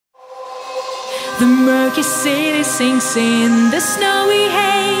The murky city sinks in the snowy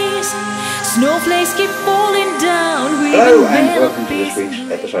haze. Snowflakes keep falling down. Hello and welcome to this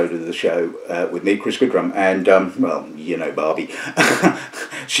week's episode of the show with me, Chris Goodrum, and well, you know Barbie.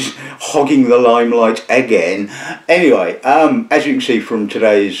 She's hogging the limelight again. Anyway, as you can see from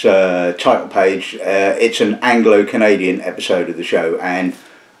today's title page, it's an Anglo-Canadian episode of the show, and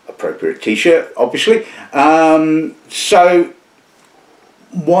appropriate t-shirt, obviously. So,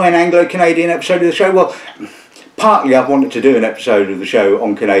 why an Anglo-Canadian episode of the show? Well, partly I've wanted to do an episode of the show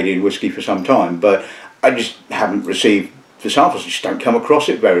on Canadian whiskey for some time, but I just haven't received the samples. I just don't come across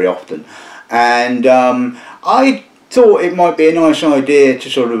it very often. And I thought it might be a nice idea to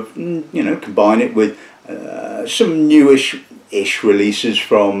sort of, you know, combine it with some newish-ish releases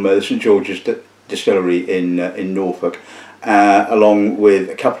from St George's Distillery in Norfolk, along with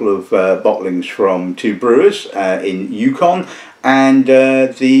a couple of bottlings from Two Brewers in Yukon, and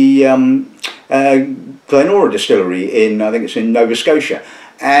the Glenora Distillery in, I think it's in Nova Scotia.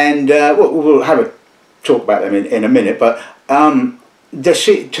 And we'll have a talk about them in a minute, but to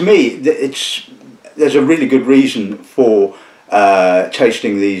me there's a really good reason for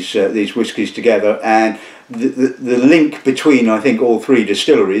tasting these whiskies together, and the link between, I think, all three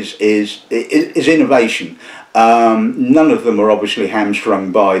distilleries is innovation. None of them are obviously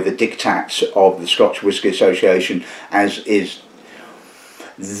hamstrung by the diktats of the Scotch Whisky Association, as is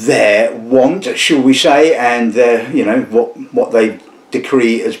their want, shall we say, and their, you know, what they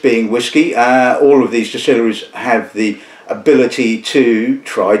decree as being whiskey. All of these distilleries have the ability to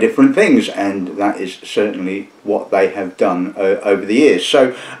try different things, and that is certainly what they have done over the years.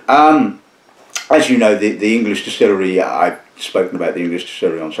 So as you know, the English distillery, I've spoken about the English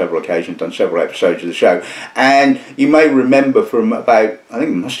distillery on several occasions, done several episodes of the show, and you may remember from about, I think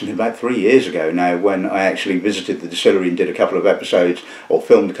it must have been about 3 years ago now, when I actually visited the distillery and did a couple of episodes, or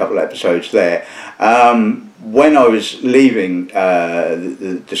filmed a couple of episodes there. When I was leaving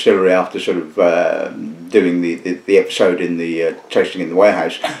the distillery after sort of doing the episode in the tasting in the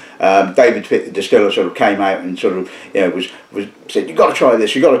warehouse, David Fitt, the distiller, sort of came out and sort of, you know, said, "You've got to try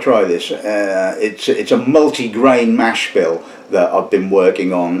this. You've got to try this. It's a multi-grain mash bill that I've been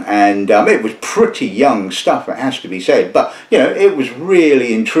working on," and it was pretty young stuff, it has to be said, but you know, it was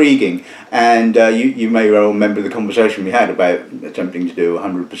really intriguing. And you may well remember the conversation we had about attempting to do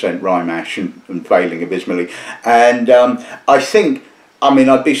 100% rye mash and failing abysmally. And I think, I mean,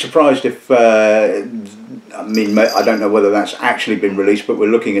 I'd be surprised if, I mean, I don't know whether that's actually been released, but we're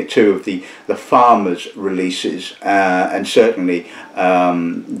looking at two of the Farmers releases, and certainly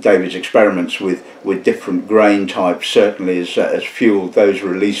David's experiments with different grain types certainly has fueled those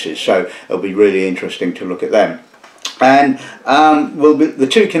releases, so it'll be really interesting to look at them. And well, the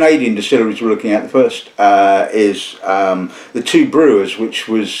two Canadian distilleries we're looking at, the first is the Two Brewers, which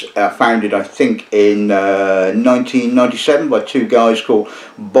was founded, I think, in 1997 by two guys called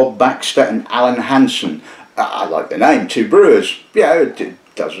Bob Baxter and Alan Hansen. I like the name, Two Brewers. Yeah, it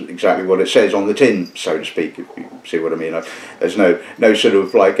does exactly what it says on the tin, so to speak, if you see what I mean. There's no sort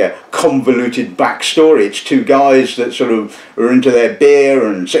of like a convoluted backstory. It's two guys that sort of are into their beer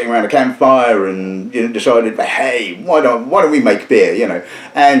and sitting around a campfire, and, you know, decided, hey, why don't we make beer, you know?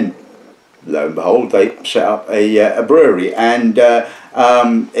 And lo and behold, they set up a brewery, and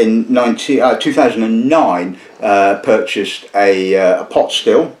in 2009 purchased a pot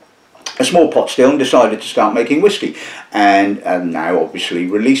still, a small pot still, and decided to start making whiskey, and now obviously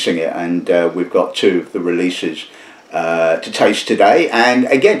releasing it. And we've got two of the releases to taste today, and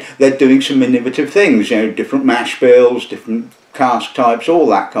again, they're doing some innovative things, you know, different mash bills, different cask types, all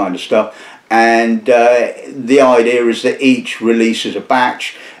that kind of stuff. And the idea is that each release is a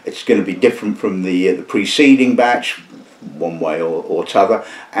batch. It's going to be different from the preceding batch, one way or t'other,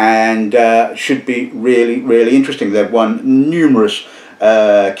 and should be really interesting. They've won numerous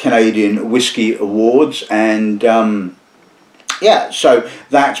Canadian whiskey awards, and yeah, so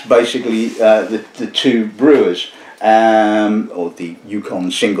that's basically the Two Brewers, or the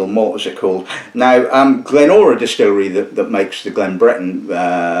Yukon single malt, as it's called. Now, Glenora Distillery, that makes the Glen Breton,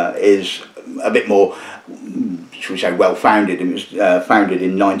 is a bit more, should we say, well founded. It was founded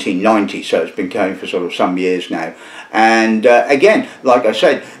in 1990, so it's been going for sort of some years now. And again, like I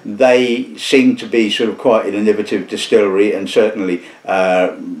said, they seem to be sort of quite an innovative distillery, and certainly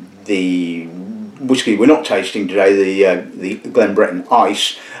the whiskey we're not tasting today, the Glen Breton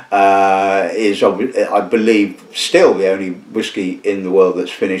Ice, is, I believe, still the only whiskey in the world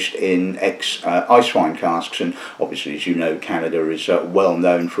that's finished in ice wine casks. And obviously, as you know, Canada is well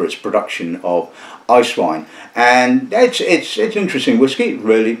known for its production of ice wine, and it's interesting whiskey,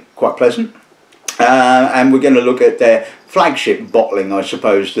 really quite pleasant. and we're going to look at their flagship bottling, I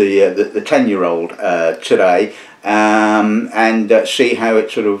suppose, the 10-year-old today, and see how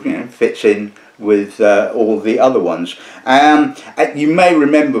it sort of fits in with all the other ones. You may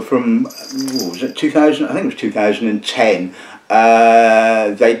remember from, was it 2000? I think it was 2010.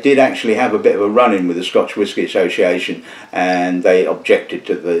 They did actually have a bit of a run-in with the Scotch Whisky Association, and they objected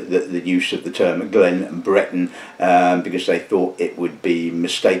to the use of the term Glen and Breton because they thought it would be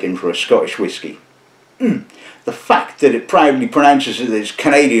mistaken for a Scottish whisky. The fact that it proudly pronounces it as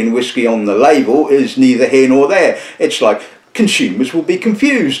Canadian whisky on the label is neither here nor there. It's like consumers will be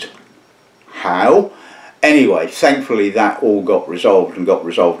confused. How? Anyway, thankfully that all got resolved, and got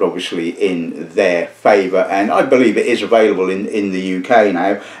resolved obviously in their favour, and I believe it is available in the UK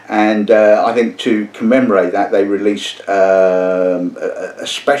now, and I think to commemorate that they released a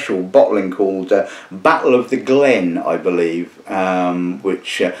special bottling called Battle of the Glen, I believe,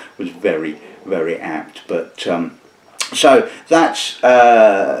 which was very, very apt. But so that's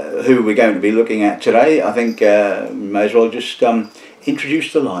who we're going to be looking at today. I think we may as well just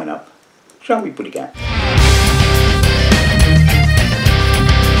introduce the lineup. Shall we, Buddy Cat?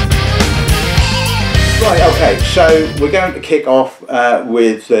 Right, okay, so we're going to kick off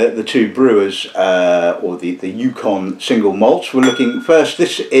with the Two Brewers, or the Yukon single malts. We're looking first,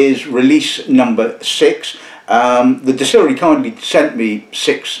 this is release number 6. The distillery kindly sent me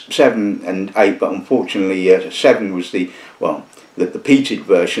 6, 7 and 8, but unfortunately 7 was the peated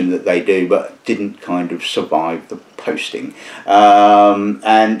version that they do, but didn't kind of survive the posting.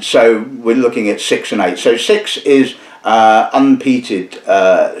 And so we're looking at 6 and 8. So 6 is unpeated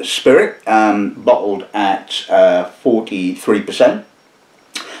spirit, bottled at 43%,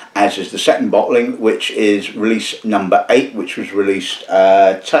 as is the second bottling, which is release number 8, which was released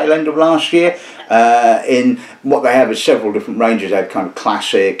tail end of last year. In what they have is several different ranges. They have kind of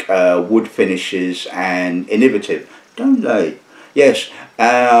classic, wood finishes and innovative, don't they? Yes,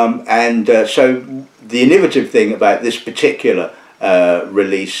 so the innovative thing about this particular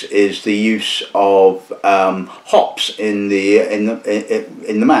release is the use of hops in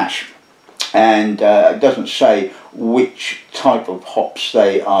the mash, and it doesn't say which type of hops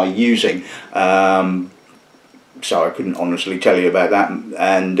they are using, so I couldn't honestly tell you about that,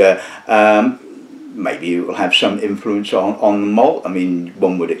 and maybe it will have some influence on the malt. I mean,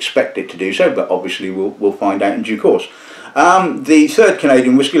 one would expect it to do so, but obviously we'll find out in due course. The third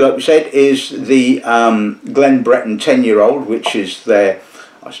Canadian whisky, like we said, is the Glen Breton 10-year-old, which is their,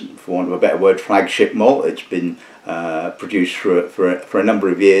 for want of a better word, flagship malt. It's been produced for a number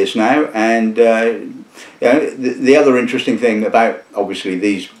of years now, and the other interesting thing about obviously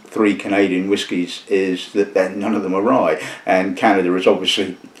these 3 Canadian whiskies is that none of them are rye, and Canada is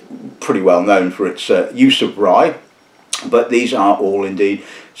obviously pretty well known for its use of rye, but these are all indeed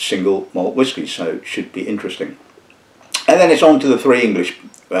single malt whiskies, so it should be interesting. And then it's on to the 3 English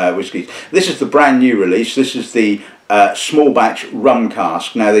whiskies. This is the brand new release. This is the small batch rum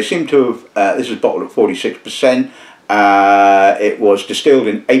cask. Now they seem to have, this is bottled at 46%. It was distilled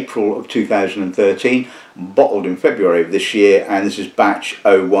in April of 2013, bottled in February of this year, and this is batch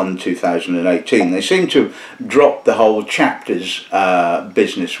 01 2018. They seem to have dropped the whole chapters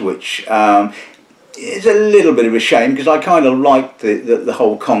business, which is a little bit of a shame, because I kind of liked the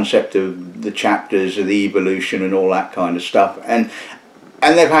whole concept of the chapters, of the evolution and all that kind of stuff, and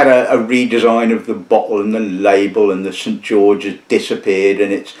they've had a redesign of the bottle and the label, and the St George has disappeared,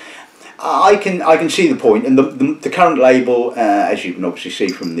 and it's, I can see the point, and the current label, as you can obviously see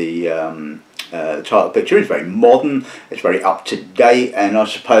from the title picture, is very modern, it's very up to date, and I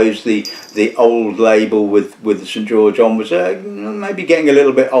suppose the old label with the St George on was maybe getting a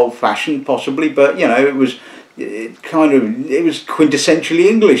little bit old fashioned possibly, but you know, it was quintessentially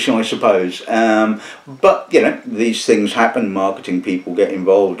English, I suppose, but you know, these things happen, marketing people get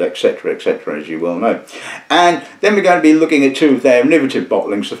involved, etc, etc, as you well know. And then we're going to be looking at 2 of their innovative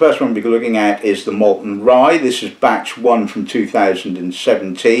bottlings. The first one we'll be looking at is the Malton Rye. This is batch 1 from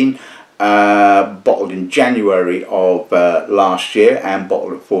 2017, bottled in January of last year and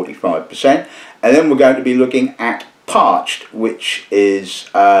bottled at 45%. And then we're going to be looking at Parched, which is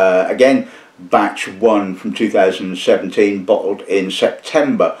again batch 1 from 2017, bottled in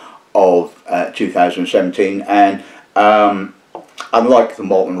September of 2017, and unlike the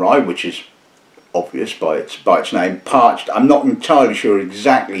Malton Rye, which is obvious by its name, Parched, I'm not entirely sure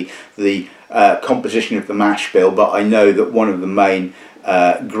exactly the composition of the mash bill, but I know that one of the main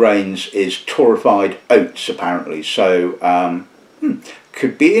grains is torrefied oats apparently, so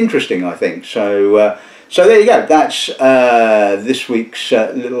could be interesting, I think. So so there you go, that's this week's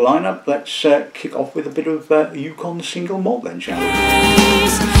little lineup. Let's kick off with a bit of Yukon single malt then, shall we?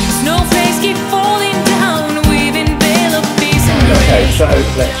 Snowflakes keep falling down, weaving veil of peace and grace. Okay, so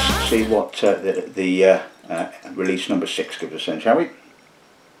let's see what the release number 6 gives us then, shall we?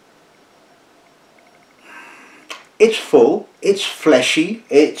 It's full, it's fleshy,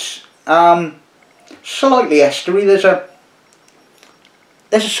 it's slightly estery. There's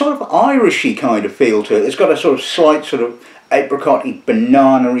a sort of Irishy kind of feel to it. It's got a sort of slight sort of apricot-y,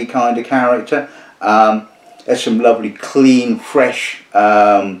 banana-y kind of character. There's some lovely clean, fresh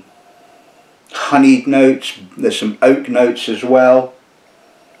honeyed notes. There's some oak notes as well.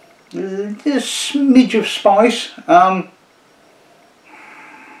 There's a smidge of spice.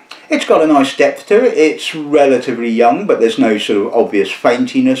 It's got a nice depth to it. It's relatively young, but there's no sort of obvious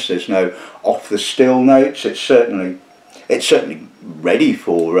faintiness. There's no off the still notes. It's certainly ready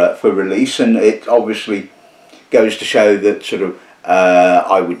for release, and it obviously goes to show that sort of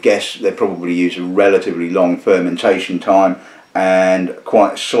I would guess they probably use a relatively long fermentation time and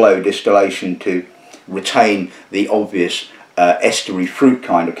quite slow distillation to retain the obvious estery fruit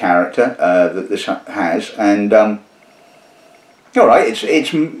kind of character that this has. And alright,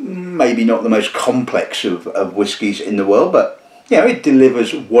 it's maybe not the most complex of whiskies in the world, but you know, it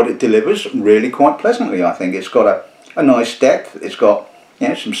delivers what it delivers really quite pleasantly. I think it's got a nice depth. It's got, you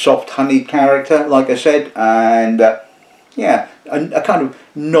know, some soft honeyed character, like I said, and yeah, a kind of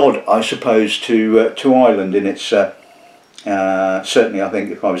nod, I suppose, to Ireland in its. Certainly, I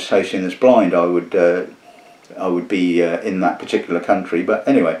think if I was tasting this blind, I would be in that particular country. But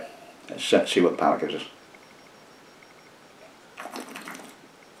anyway, let's see what the palate gives us.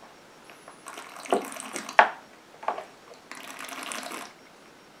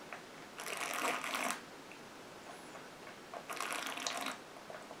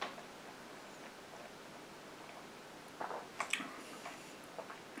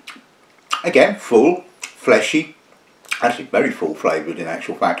 Again, full, fleshy, actually very full flavoured in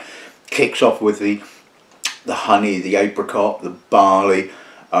actual fact. Kicks off with the honey, the apricot, the barley,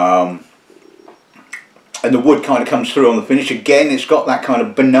 and the wood kind of comes through on the finish. Again, it's got that kind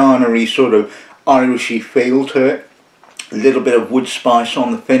of banana-y sort of Irishy feel to it. A little bit of wood spice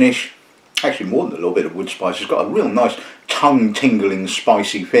on the finish. Actually, more than a little bit of wood spice. It's got a real nice tongue-tingling,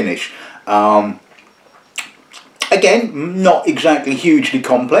 spicy finish. Again, not exactly hugely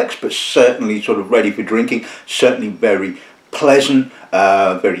complex, but certainly sort of ready for drinking. Certainly very pleasant,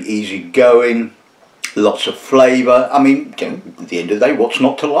 very easy going, lots of flavour. I mean, you know, at the end of the day, what's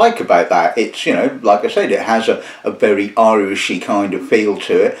not to like about that? It's, you know, like I said, it has a very Irishy kind of feel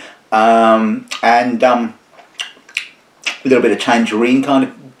to it, and a little bit of tangerine kind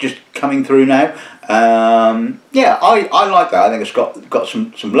of just coming through now. Yeah, I like that. I think it's got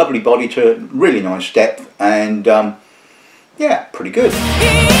some lovely body to it, really nice depth, and yeah, pretty good.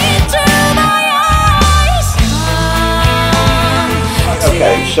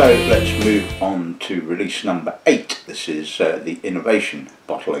 Okay, so let's move on to release number 8. This is the Innovation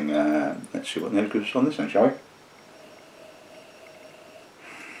bottling. Let's see what the name gives on this one, shall we?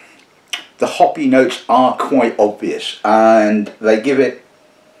 The hoppy notes are quite obvious, and they give it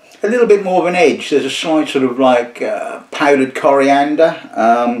a little bit more of an edge. There's a slight sort of like powdered coriander.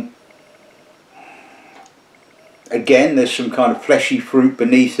 Again, there's some kind of fleshy fruit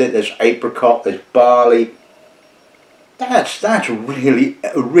beneath it. There's apricot, there's barley. That's really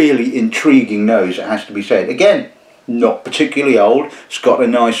a really intriguing nose, it has to be said. Again, not particularly old. It's got a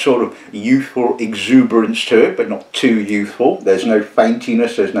nice sort of youthful exuberance to it, but not too youthful. There's no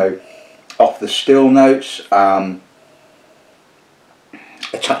faintiness, there's no off the still notes.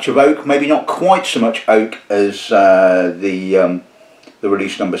 A touch of oak, maybe not quite so much oak as the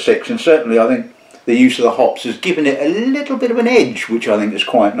release number 6, and certainly I think the use of the hops has given it a little bit of an edge, which I think is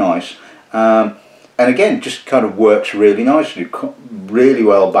quite nice. And again, just kind of works really nicely, really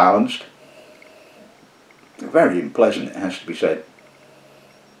well balanced. Very unpleasant, it has to be said.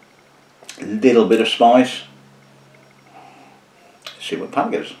 A little bit of spice. Let's see what the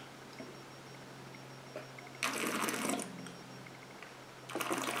palate gives.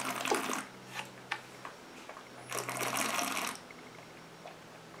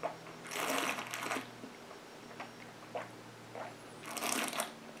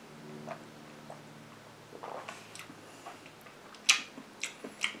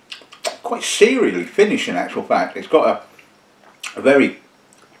 Quite serially finished in actual fact. It's got a very,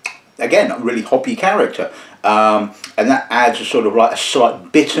 again, a really hoppy character, and that adds a sort of like a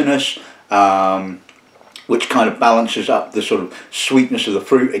slight bitterness, which kind of balances up the sort of sweetness of the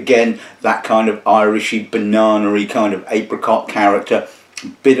fruit. Again, that kind of Irishy, banana-y kind of apricot character,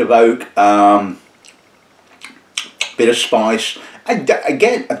 bit of oak, bit of spice. And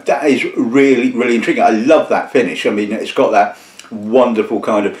again, that is really intriguing. I love that finish. I mean, it's got that wonderful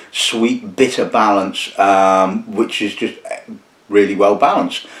kind of sweet bitter balance, which is just really well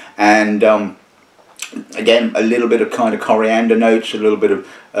balanced. And again, a little bit of kind of coriander notes, a little bit of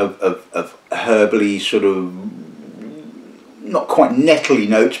herbally sort of, not quite nettly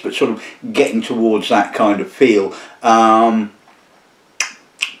notes, but sort of getting towards that kind of feel.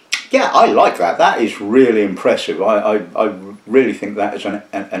 Yeah, I like that. That is really impressive. I really think that is an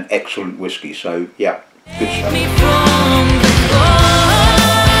excellent whiskey. So yeah, good stuff.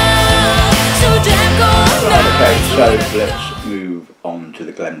 Right, okay, so let's move on to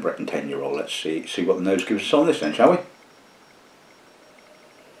the Glen Breton 10-year-old. Let's see what the nose gives us on this then, shall we?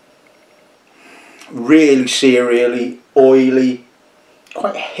 Really cereally, oily,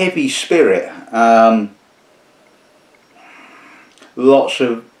 quite heavy spirit. Lots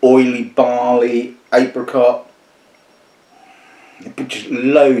of oily barley, apricot, just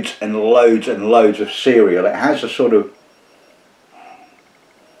loads and loads and loads of cereal. It has a sort of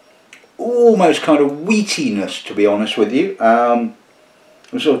almost kind of wheatiness, to be honest with you. I'm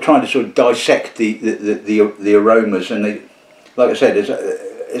sort of trying to sort of dissect the aromas, and like I said,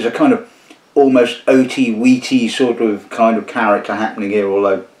 there's a kind of almost oaty, wheaty sort of kind of character happening here,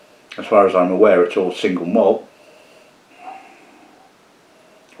 although as far as I'm aware it's all single malt.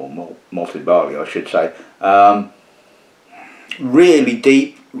 Or malted barley, I should say. Really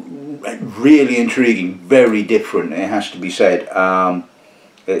deep, really intriguing, very different, it has to be said.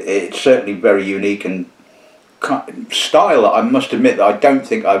 It's certainly very unique, and style that I must admit that I don't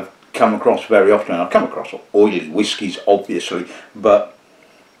think I've come across very often. I've come across oily whiskies, obviously, but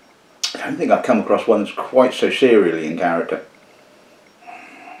I don't think I've come across one that's quite so cereally in character.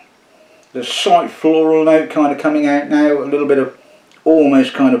 There's a slight floral note kind of coming out now, a little bit of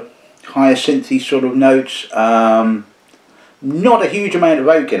almost kind of hyacinthy sort of notes. Not a huge amount of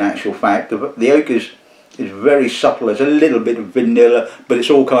oak in actual fact. The oak is very subtle. There's a little bit of vanilla, but it's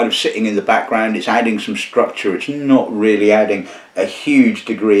all kind of sitting in the background. It's adding some structure. It's not really adding a huge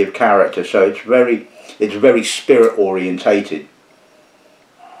degree of character. So it's very spirit orientated.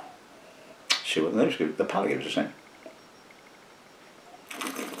 See what the palate gives us then.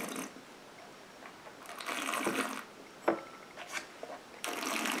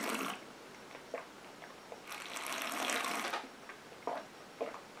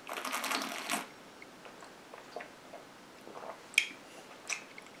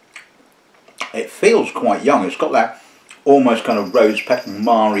 It feels quite young. It's got that almost kind of rose petal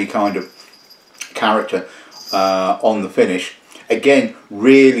Mari kind of character on the finish. Again,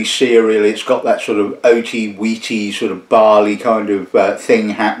 really cereal. It's got that sort of oaty, wheaty, sort of barley kind of thing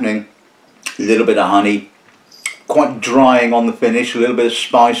happening. A little bit of honey. Quite drying on the finish. A little bit of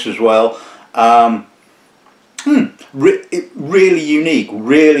spice as well. Really unique,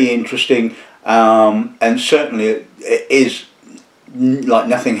 really interesting, and certainly it is like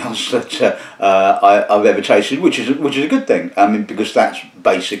nothing else that I've ever tasted, which is a good thing. I mean, because that's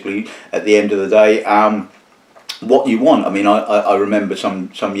basically at the end of the day what you want. I mean, I remember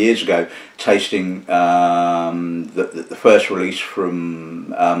some years ago tasting the first release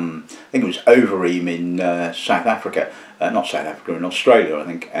from I think it was Overeem in South Africa, not South Africa, in Australia, I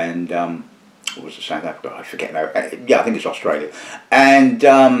think, and. Or was it South Africa? I forget now. Yeah, I think it's Australia. And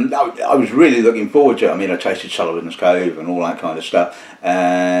I was really looking forward to it. I mean, I tasted Sullivan's Cove and all that kind of stuff.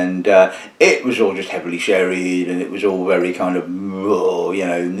 And it was all just heavily sherried, and it was all very kind of, you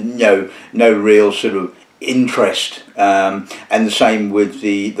know, no real sort of interest. And the same with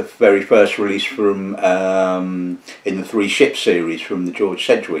the very first release from in the Three Ships series from the George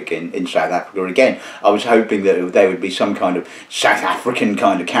Sedgwick in South Africa. Again, I was hoping that there would be some kind of South African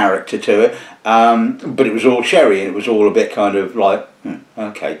kind of character to it, but it was all sherry, and it was all a bit kind of like,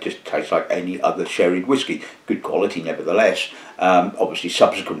 okay, just tastes like any other sherried whiskey. Good quality nevertheless. Obviously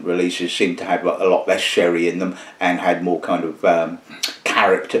subsequent releases seemed to have a lot less sherry in them and had more kind of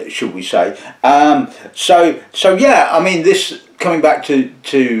character, should we say. So yeah, I mean, this, coming back to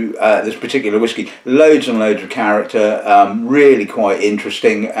this particular whiskey, loads and loads of character, really quite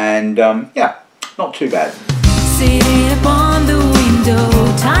interesting, and yeah, not too bad. Sitting upon the window,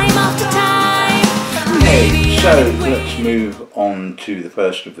 time after time. Okay, so let's move on to the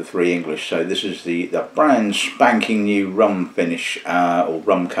first of the three English. So this is the brand spanking new rum finish, or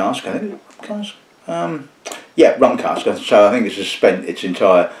rum cask, I think. Cask? Yeah, rum cask. So I think this has spent its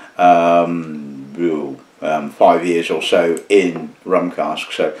entire 5 years or so in rum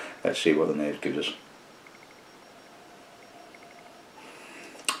cask. So let's see what the nose gives us.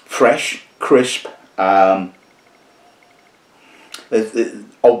 Fresh, crisp. There's the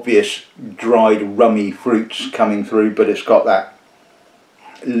obvious dried rummy fruits coming through, but it's got that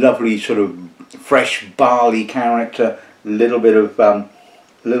lovely sort of fresh barley character, little bit of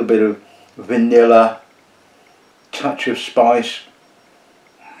vanilla, touch of spice.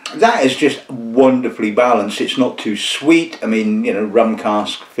 That is just wonderfully balanced. It's not too sweet. I mean, you know, rum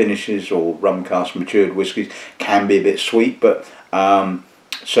cask finishes or rum cask matured whiskies can be a bit sweet, but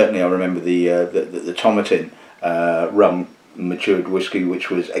certainly I remember the Tomatin rum matured whiskey, which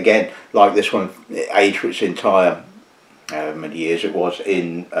was again like this one, aged for its entire however many years it was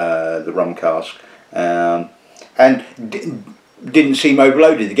in the rum cask, and didn't seem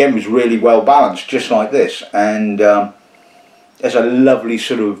overloaded. Again, was really well balanced, just like this, and there's a lovely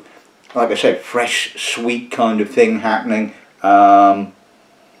sort of, like I said, fresh, sweet kind of thing happening.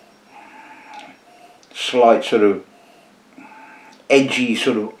 Slight sort of edgy,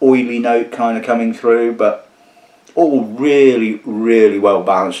 sort of oily note kind of coming through, but all really, really well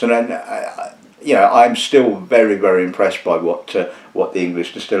balanced. And then, you know, I'm still very, very impressed by what the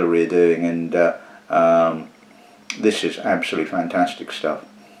English Distillery are doing, and this is absolutely fantastic stuff.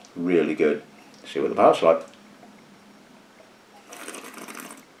 Really good. See what the palate's like.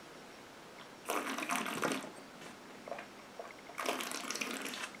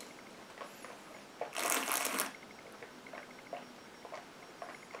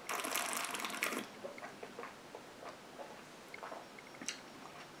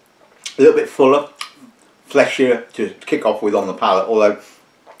 A little bit fuller, fleshier to kick off with on the palate, although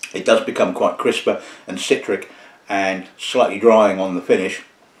it does become quite crisper and citric and slightly drying on the finish.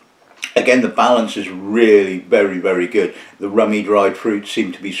 Again, the balance is really very, very good. The rummy dried fruits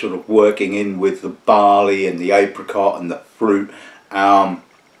seem to be sort of working in with the barley and the apricot and the fruit.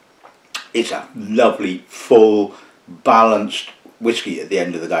 It's a lovely, full, balanced whiskey at the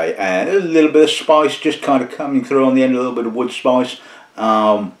end of the day, and a little bit of spice just kind of coming through on the end, a little bit of wood spice.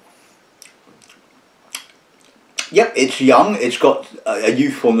 Yep, it's young, it's got a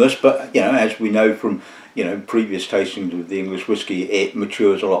youthfulness, but you know, as we know from, you know, previous tastings of the English whisky, it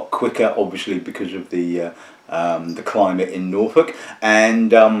matures a lot quicker, obviously because of the climate in Norfolk,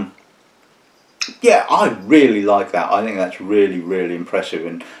 and yeah, I really like that. I think that's really, really impressive,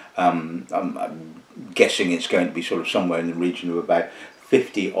 and I'm guessing it's going to be sort of somewhere in the region of about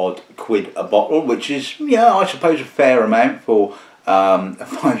 50 odd quid a bottle, which is, yeah, I suppose a fair amount for a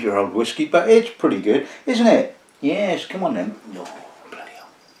 5-year-old whisky, but it's pretty good, isn't it? Yes, come on then. Oh, bloody hell.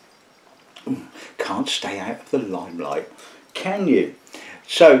 Can't stay out of the limelight, can you?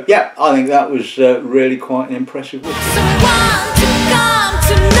 So, yeah, I think that was really quite an impressive whiskey.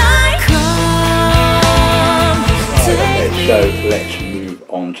 Okay, so let's move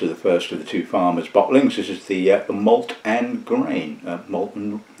on to the first of the two farmers' bottlings. This is the malt and grain. Yeah.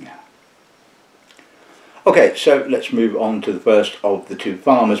 Okay, so let's move on to the first of the two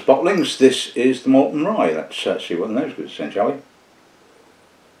farmers' bottlings. This is the malt and rye. Let's see what the nose gives us then, shall we?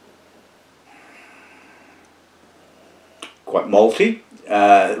 Quite malty.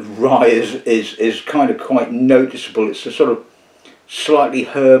 Rye is kind of quite noticeable. It's a sort of slightly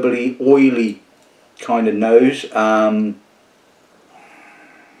herbally, oily kind of nose. No,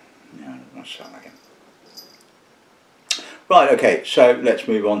 what's that again? Right, okay, so let's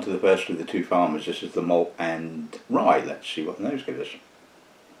move on to the first of the two farmers. This is the malt and rye. Let's see what the nose gives us.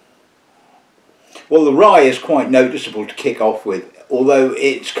 Well, the rye is quite noticeable to kick off with, although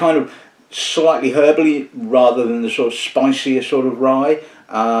it's kind of slightly herbally rather than the sort of spicier sort of rye.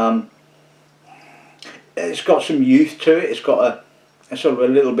 It's got some youth to it. It's got a sort of a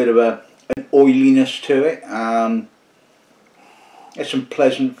little bit of an oiliness to it. There's some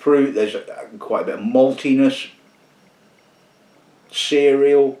pleasant fruit. There's quite a bit of maltiness.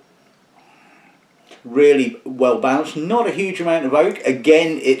 Cereal, really well balanced, not a huge amount of oak.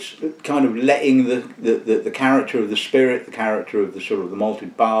 Again, it's kind of letting the character of the spirit, the character of the sort of the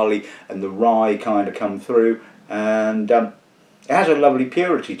malted barley and the rye kind of come through, and it has a lovely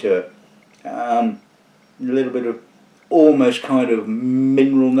purity to it. A little bit of almost kind of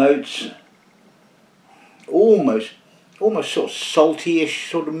mineral notes, almost sort of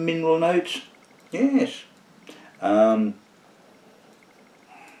salty-ish sort of mineral notes. Yes.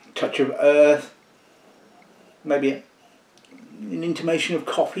 Touch of earth, maybe an intimation of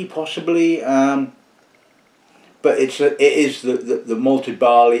coffee possibly, but it is the malted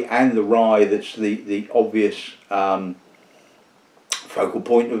barley and the rye that's the obvious focal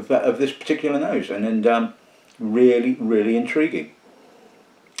point of this particular nose, and really, really intriguing.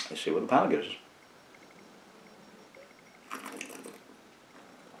 Let's see what the palate gives us.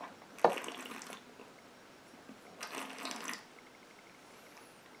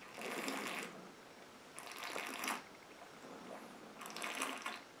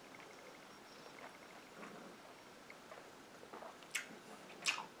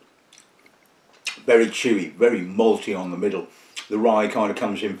 very chewy, very malty on the middle. The rye kind of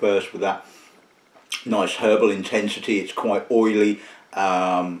comes in first with that nice herbal intensity. It's quite oily,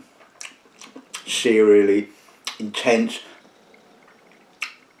 cereally, intense.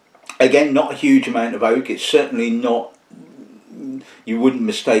 Again, not a huge amount of oak. It's certainly not, you wouldn't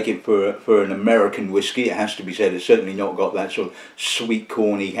mistake it for an American whiskey, it has to be said. It's certainly not got that sort of sweet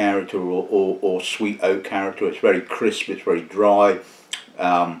corny character or sweet oak character. It's very crisp, it's very dry.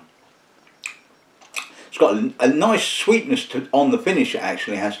 It's got a nice sweetness on the finish, it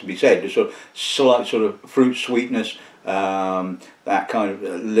actually has to be said. A sort of slight sort of fruit sweetness, that kind of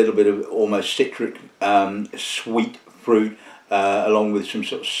a little bit of almost citric sweet fruit, along with some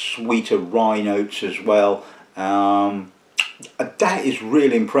sort of sweeter rye notes as well. That is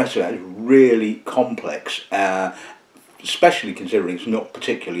really impressive. That is really complex, especially considering it's not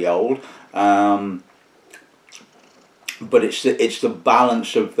particularly old. But it's the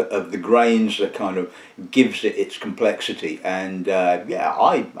balance of the grains that kind of gives it its complexity, and yeah,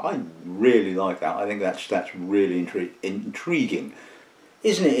 I really like that. I think that's really intriguing,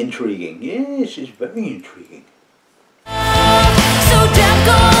 isn't it? Intriguing, yes, it's very intriguing.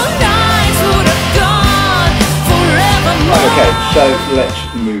 Okay, so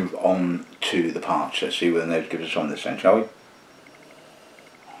let's move on to the parch. Let's see whether those give us on this then, shall we?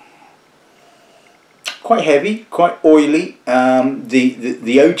 Quite heavy, quite oily.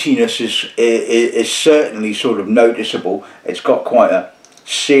 The oatiness is certainly sort of noticeable. It's got quite a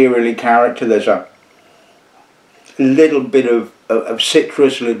cereally character. There's a little bit of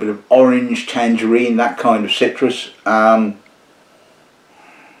citrus, a little bit of orange, tangerine, that kind of citrus. A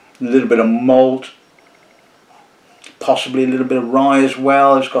little bit of malt, possibly a little bit of rye as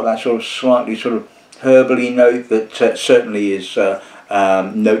well. It's got that sort of slightly sort of herbally note that certainly is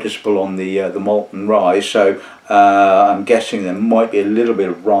noticeable on the malt and rye. So I'm guessing there might be a little bit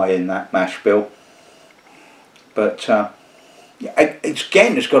of rye in that mash bill. But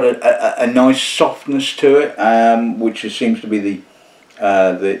it's got a nice softness to it, which seems to be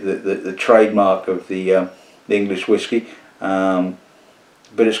the trademark of the English whisky.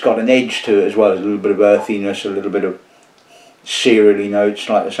 But it's got an edge to it as well, a little bit of earthiness, a little bit of cereally notes,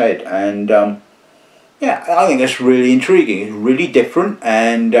 like I said, and yeah, I think that's really intriguing. It's really different,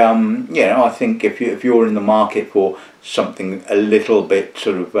 and you know, I think if you're in the market for something a little bit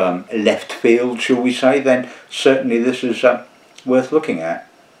sort of left field, shall we say, then certainly this is worth looking at.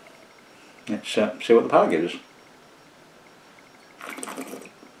 Let's see what the palate gives us.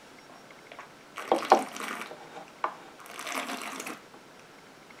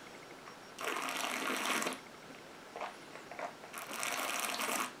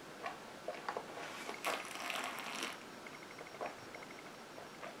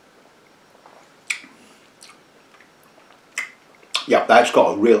 Yeah, that's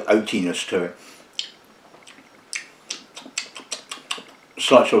got a real oatiness to it.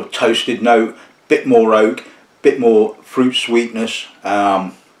 Slight sort of toasted note, bit more oak, bit more fruit sweetness.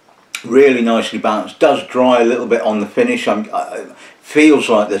 Really nicely balanced. Does dry a little bit on the finish. Feels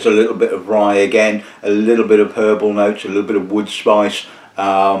like there's a little bit of rye again, a little bit of herbal notes, a little bit of wood spice.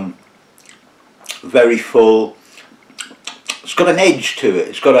 Very full. It's got an edge to it.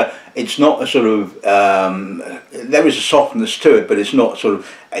 It's not a sort of, there is a softness to it, but it's not sort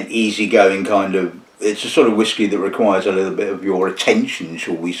of an easygoing kind of, it's a sort of whiskey that requires a little bit of your attention,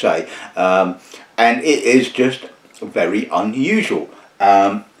 shall we say. And it is just very unusual.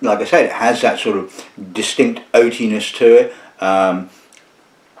 Like I said, it has that sort of distinct oatiness to it. I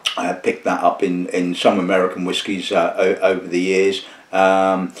have picked that up in some American whiskies over the years,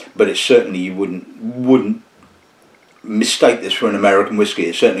 but it's certainly, you wouldn't mistake this for an American whiskey.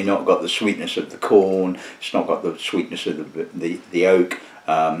 It's certainly not got the sweetness of the corn. It's not got the sweetness of the oak.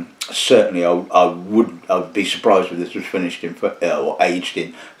 Certainly, I would be surprised if this was finished in or aged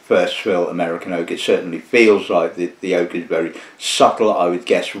in first fill American oak. It certainly feels like the oak is very subtle. I would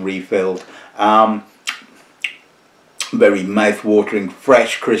guess refilled. Very mouth-watering,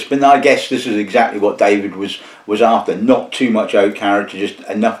 fresh, crisp, and I guess this is exactly what David was after. Not too much oak character, just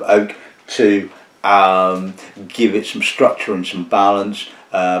enough oak to give it some structure and some balance,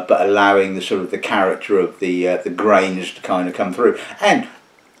 but allowing the sort of the character of the grains to kind of come through. And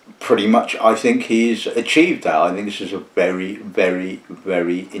pretty much, I think he's achieved that. I think this is a very, very,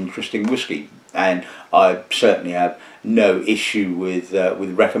 very interesting whiskey, and I certainly have no issue with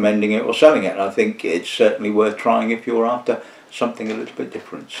recommending it or selling it. And I think it's certainly worth trying if you're after something a little bit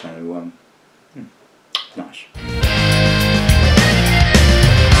different. So nice.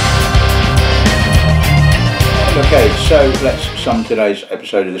 Okay, so let's sum today's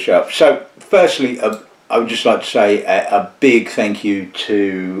episode of the show up. So firstly, I would just like to say a big thank you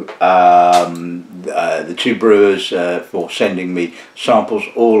to the Two Brewers for sending me samples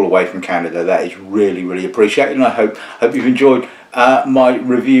all the way from Canada. That is really, really appreciated, and I hope you've enjoyed my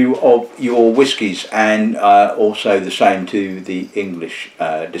review of your whiskies, and also the same to the English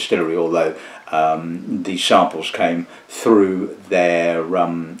Distillery, although the samples came through their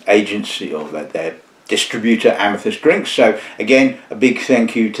agency, or their distributor, Amethyst Drinks. So again, a big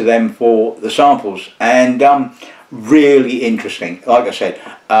thank you to them for the samples, and really interesting. Like I said,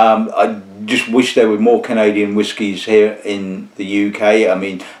 I just wish there were more Canadian whiskies here in the UK. I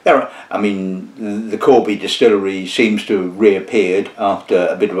mean, the Corby Distillery seems to have reappeared after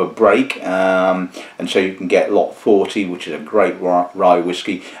a bit of a break, and so you can get Lot 40, which is a great rye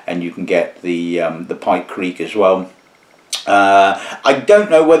whiskey, and you can get the Pike Creek as well. I don't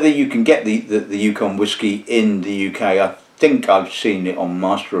know whether you can get the Yukon whiskey in the UK. I think I've seen it on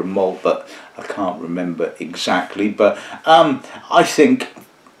Master of Malt, but I can't remember exactly. But I think,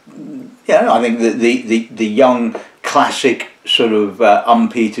 yeah, I think that the young classic sort of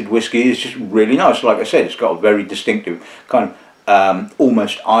unpeated whiskey is just really nice. Like I said, it's got a very distinctive kind of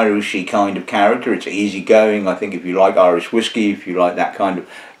almost Irishy kind of character. It's easygoing. I think if you like Irish whiskey, if you like that kind of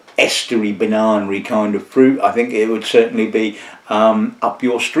estery, banana-y kind of fruit, I think it would certainly be up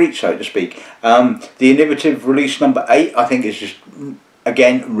your street, so to speak. The innovative release number 8, I think, is just,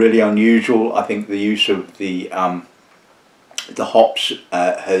 again, really unusual. I think the use of the hops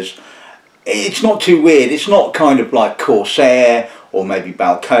it's not too weird. It's not kind of like Corsair or maybe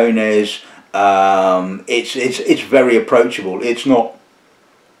Balcones. It's very approachable. It's not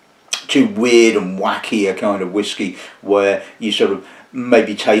too weird and wacky a kind of whiskey where you sort of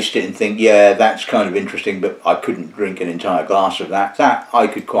maybe taste it and think, yeah, that's kind of interesting, but I couldn't drink an entire glass of that. That I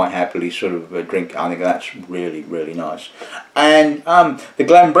could quite happily sort of drink. I think that's really, really nice. And the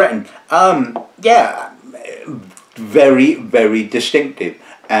Glen Breton, yeah, very, very distinctive,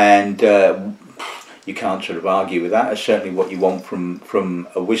 and you can't sort of argue with that. It's certainly what you want from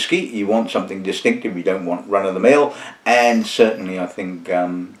a whiskey. You want something distinctive. You don't want run of the mill, and certainly I think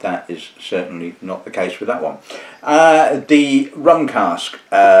that is certainly not the case with that one. The rum cask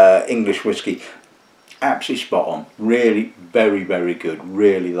English whisky, absolutely spot on. Really, very, very good.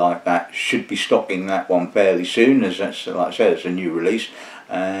 Really like that. Should be stocking that one fairly soon, as that's, like I said, it's a new release.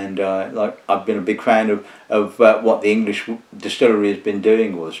 And like I've been a big fan of what the English Distillery has been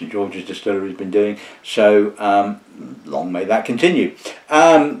doing, or the St George's Distillery has been doing. So long may that continue.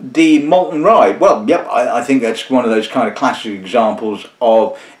 The Malton Rye, well, yep, I think that's one of those kind of classic examples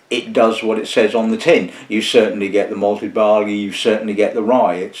of it does what it says on the tin. You certainly get the malted barley, you certainly get the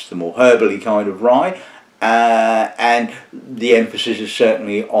rye. It's the more herbally kind of rye. And the emphasis is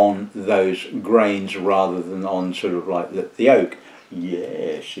certainly on those grains rather than on sort of like the oak.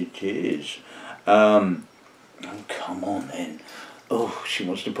 Yes, it is. Oh, come on then. Oh, she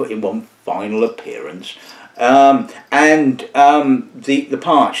wants to put in one final appearance. And the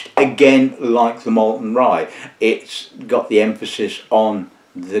parched, again, like the Malton Rye, it's got the emphasis on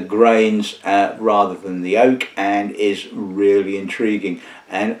the grains rather than the oak, and is really intriguing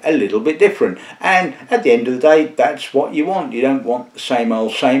and a little bit different. And at the end of the day, that's what you want. You don't want the same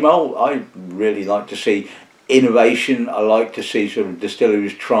old, same old. I really like to see innovation. I like to see sort of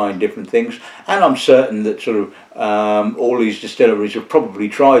distilleries trying different things, and I'm certain that sort of all these distilleries have probably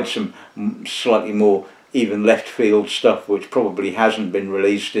tried some slightly more even left field stuff which probably hasn't been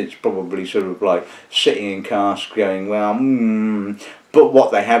released. It's probably sort of like sitting in cask going, well, but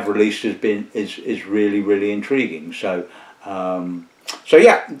what they have released has been is really, really intriguing. So so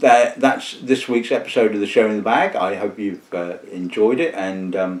yeah, that's this week's episode of the Show in the Bag. I hope you've enjoyed it,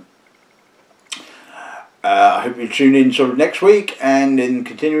 and I hope you tune in sort of next week and in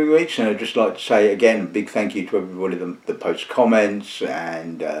continuing weeks. And I'd just like to say again a big thank you to everybody that posts comments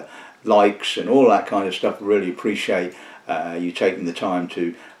and likes and all that kind of stuff. Really appreciate you taking the time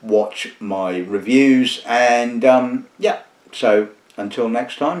to watch my reviews. And yeah, so until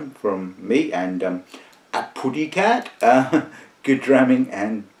next time, from me and a Puddy Cat, good dramming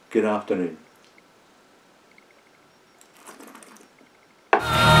and good afternoon.